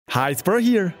Hi, it's Pro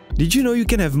here. Did you know you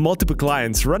can have multiple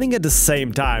clients running at the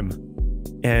same time?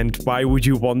 And why would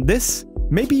you want this?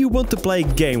 Maybe you want to play a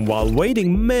game while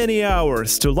waiting many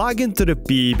hours to log into the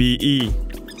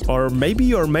PvE. Or maybe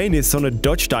your main is on a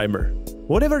dodge timer.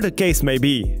 Whatever the case may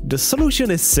be, the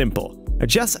solution is simple.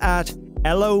 Just add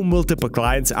allow multiple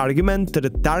clients argument to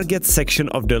the target section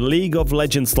of the League of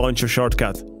Legends launcher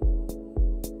shortcut.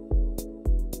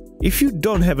 If you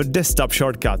don't have a desktop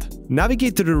shortcut,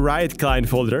 navigate to the Riot client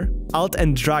folder, alt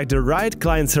and drag the Riot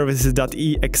client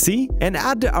services.exe and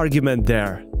add the argument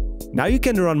there. Now you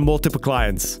can run multiple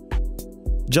clients.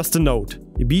 Just a note,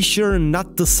 be sure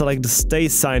not to select the stay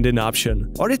signed in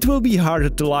option, or it will be harder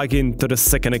to log in to the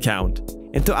second account.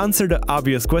 And to answer the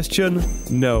obvious question,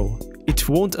 no, it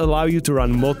won't allow you to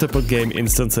run multiple game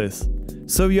instances.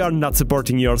 So you are not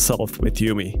supporting yourself with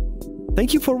Yuumi.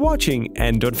 Thank you for watching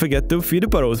and don't forget to feed the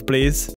poros, please.